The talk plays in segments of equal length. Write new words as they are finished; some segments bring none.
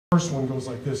First one goes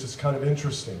like this. It's kind of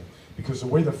interesting because the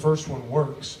way the first one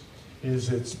works is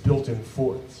it's built in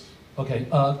fourths. OK，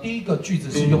 第一个句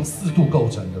子是用4度构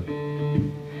成的。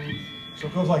So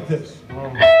it goes like this.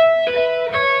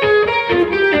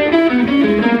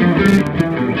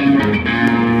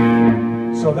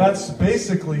 So that's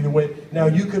basically the way. Now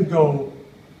you can go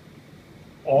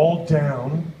all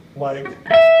down, like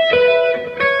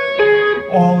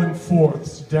all in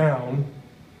fourths down,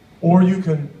 or you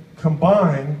can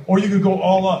combine, or you could go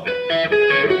all up.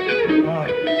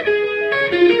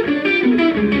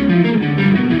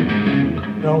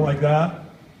 No, like that.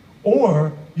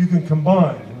 Or you can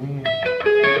combine.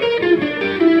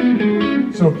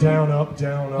 So down, up,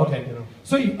 down, up. OK， you know.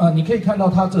 所以你可以看到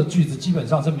它这个句子基本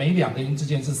上是每2个音之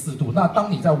间是4度。那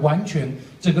当你在完全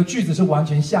整个句子是完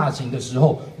全下行的时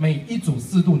候，每一组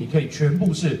4度你可以全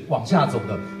部是往下走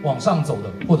的、往上走的，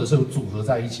或者是组合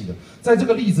在一起的。在这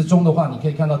个例子中的话，你可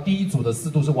以看到第一组的4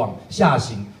度是往下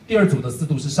行，第2组的4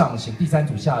度是上行，第3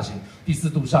组下行，第4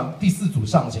组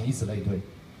上行，以此类推。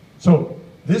So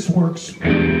this works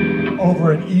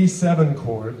over an E7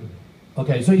 chord.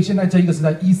 OK， 所以现在这一个是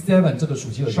在 E7 这个属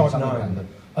七和弦上面弹的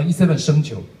，E7 升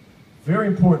9。Very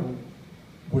important.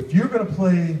 If you're going to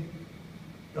play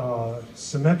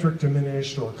symmetric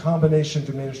diminished or combination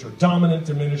diminished or dominant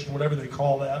diminished, whatever they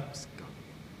call that,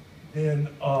 then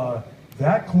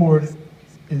that chord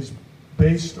is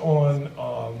based on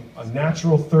a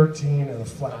natural 13 and a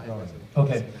flat 9.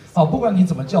 OK， 好，不管你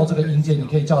怎么叫这个音阶，你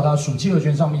可以叫它属七和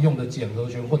弦上面用的减和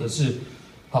弦，或者是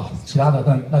其他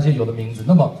的那些有的名字。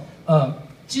那么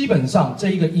基本上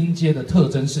这一个音阶的特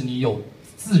征是你有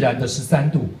自然的13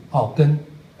度，跟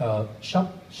sharp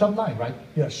 9 right？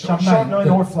 Yeah, sharp 9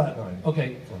 or flat 9.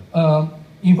 OK，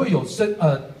 你会有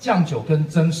降9跟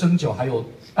升9，还有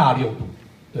大6度，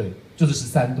对，就是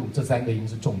13度，这3个音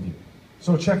是重点。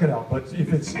So check it out. But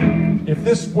if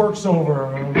this works over,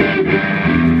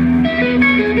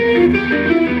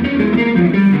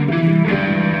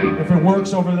 if it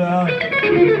works over that,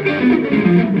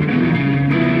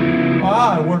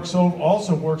 it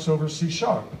also works over C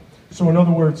sharp. So in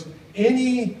other words,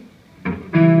 any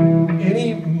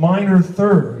minor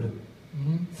third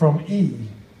from E,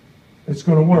 it's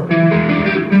going to work.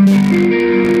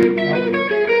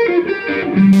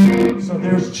 So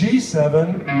there's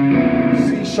G7,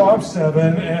 C sharp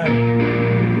 7,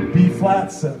 and B flat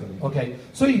 7. OK，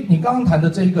 所以你刚刚弹的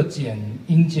这一个减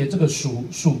音阶，这个属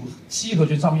七和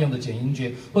弦上面用的减音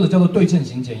阶，或者叫做对称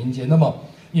型减音阶，那么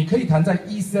你可以弹在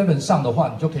E7 上的话，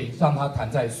你就可以让它弹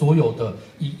在所有的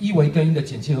以E为根音的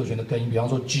减七和弦的根音，比方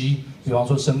说 G， 比方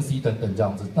说升 C 等等这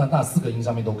样子，那4个音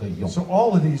上面都可以用。So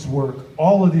all of these work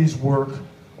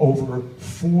over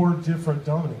 4 different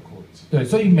dominant chords. 对，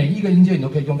所以每一个音阶你都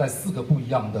可以用在4个不一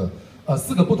样的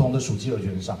4个不同的属七和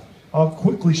弦上。I'll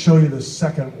quickly show you the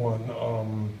second one,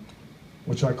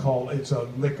 which I call, it's a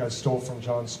lick I stole from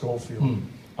John Scofield.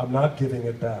 I'm not giving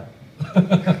it back.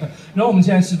 然后我们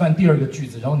现在示范第2个句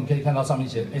子，然后你可以看到上面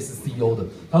写 SCO 的，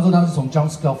他说他是从 John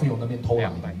Scofield 那边偷来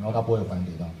的，然后他不会还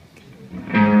给他。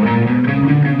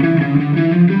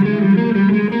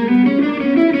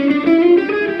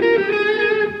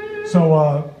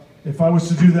So if I was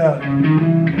to do that,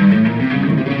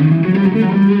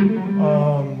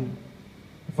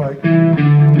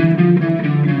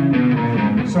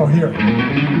 so here.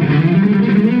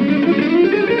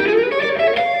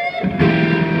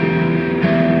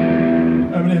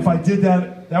 I mean, if I did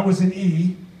that, that was in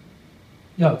E.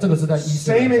 这个是在 E7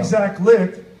 上。 Same exact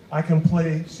lick, I can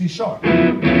play C sharp.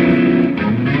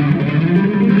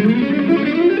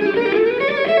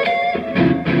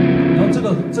 然后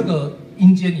这个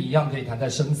音阶你一样可以弹在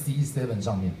升 C7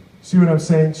 上面。See what I'm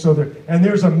saying? So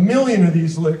there's a million of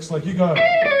these licks. Like you got.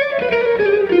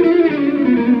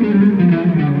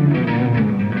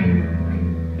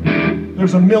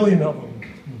 There's a million of them.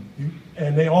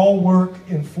 And they all work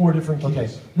in 4 different keys. OK，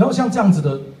 然后像这样子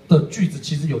的句子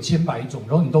其实有千百种，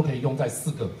然后你都可以用在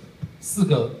4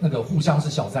个那个互相是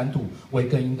小3度为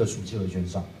根音的属七和弦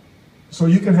上。So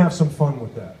you can have some fun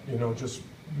with that, just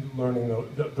learning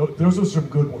those are some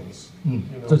good ones.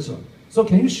 So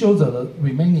can you show the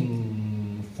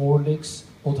remaining 4 licks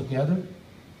all together?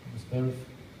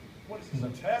 What is this, a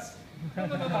test? No,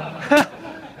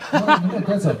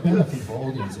 that's a benefit for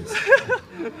audiences.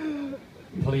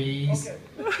 Please. Okay.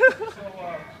 So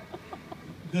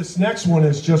this next one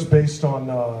is just based on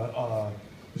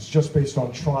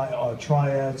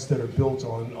triads that are built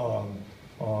on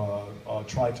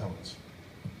tritones.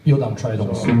 Built on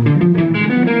tritones.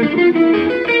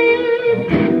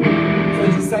 所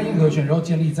以是3音和弦，然后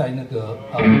建立在那个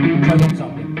tritone 上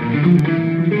面。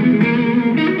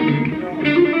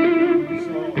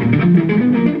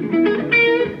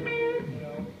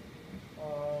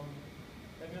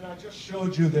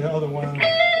showed you the other one.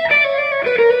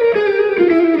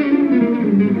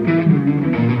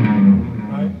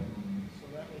 Right? So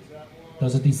that was that one. 这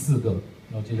是第4个，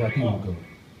然后接下来第5个。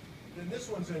Then this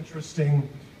one's interesting.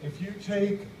 If you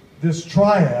take this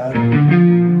triad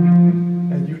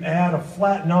and you add a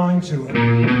flat 9 to it.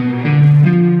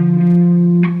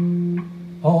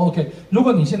 OK， 如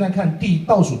果你现在看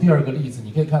倒数第2个例子，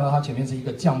你可以看到它前面是一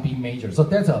个降 B major。So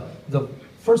that's the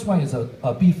first one is a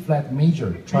B flat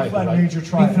major triad. B flat major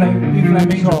triad. B flat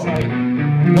major triad.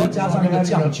 然后加上一个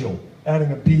降9。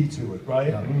Adding a B to it,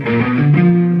 right? Yeah.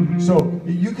 So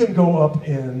you can go up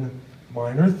in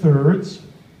minor thirds,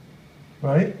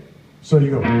 right? So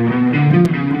you go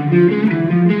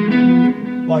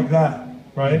like that,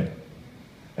 right?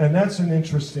 And that's an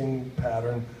interesting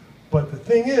pattern. But the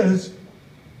thing is,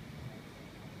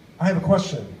 I have a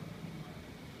question.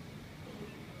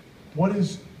 What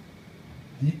is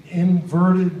the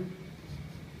inverted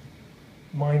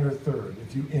minor third?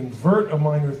 If you invert a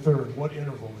minor third, what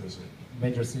interval is it?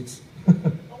 Major 6. I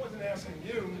wasn't asking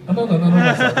you. No.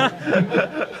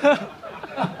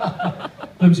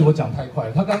 对不起，我讲太快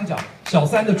了。他刚刚讲小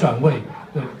3的转位，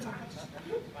对，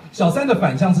小3的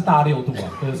反向是大6度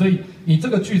啊，对，所以你这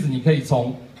个句子你可以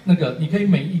从那个，你可以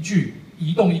每一句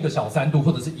移动一个小3度，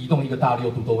或者是移动一个大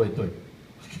6度都会对。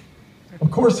Of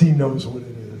course he knows what it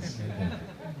is.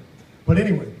 But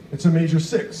anyway, it's a major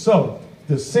 6. So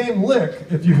the same lick,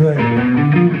 if you say,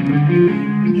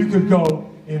 you could go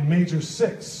in major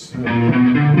 6.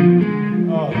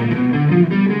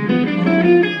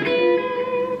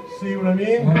 See what I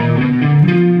mean?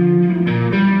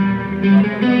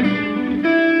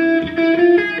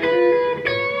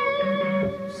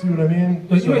 See what I mean?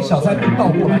 对，因为小3度倒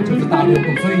过来就是大6度，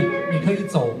所以你可以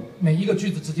走每一个句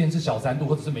子之间是小3度，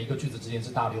或者是每一个句子之间是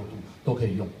大6度，都可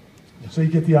以用。So you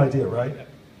get the idea, right?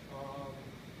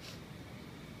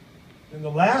 And the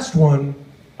last one,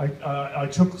 I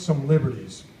took some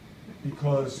liberties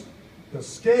because the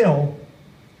scale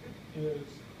is.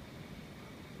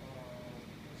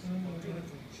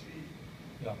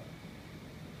 Yeah.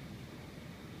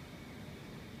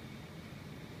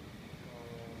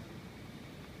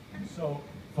 So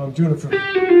if I'm doing it from.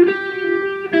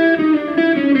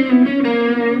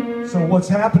 So what's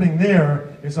happening there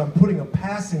is I'm putting a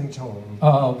passing tone.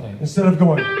 Oh, okay. Instead of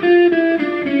going,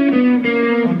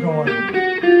 I'm going.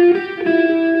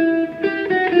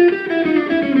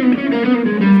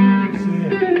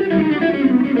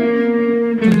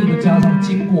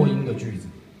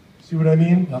 See what I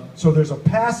mean? Yep. So there's a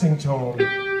passing tone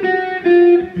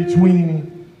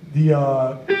between the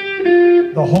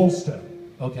whole step.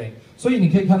 OK， 所以你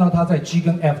可以看到它在 G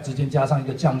跟 F 之间加上一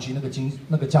个降 G，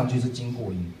 那个降 G 是经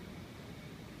过音。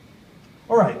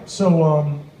All right, so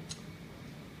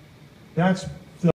that's